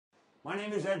My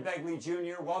name is Ed Begley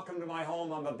Jr. Welcome to my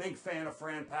home. I'm a big fan of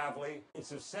Fran Pavley.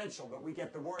 It's essential that we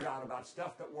get the word out about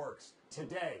stuff that works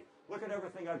today. Look at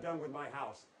everything I've done with my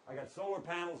house. I got solar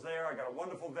panels there. I got a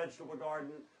wonderful vegetable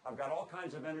garden. I've got all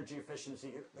kinds of energy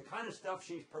efficiency. The kind of stuff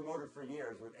she's promoted for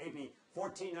years with AB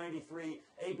 1493,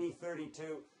 AB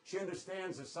 32. She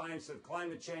understands the science of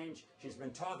climate change. She's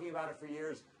been talking about it for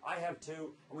years. I have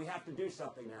too, and we have to do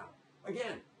something now.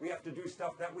 Again, we have to do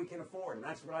stuff that we can afford, and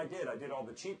that's what I did. I did all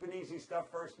the cheap and easy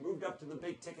stuff first, moved up to the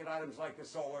big ticket items like the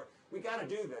solar. We got to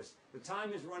do this. The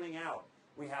time is running out.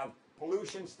 We have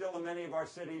pollution still in many of our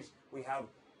cities. We have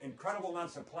incredible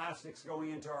amounts of plastics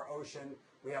going into our ocean.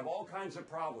 We have all kinds of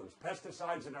problems.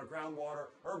 Pesticides in our groundwater,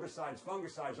 herbicides,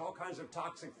 fungicides, all kinds of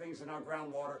toxic things in our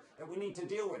groundwater that we need to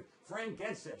deal with. Fran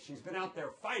gets it. She's been out there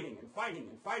fighting and fighting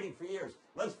and fighting for years.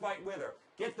 Let's fight with her.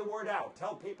 Get the word out.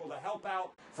 Tell people to help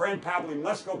out. Fran Pavley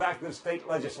must go back to the state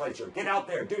legislature. Get out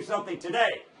there. Do something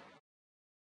today.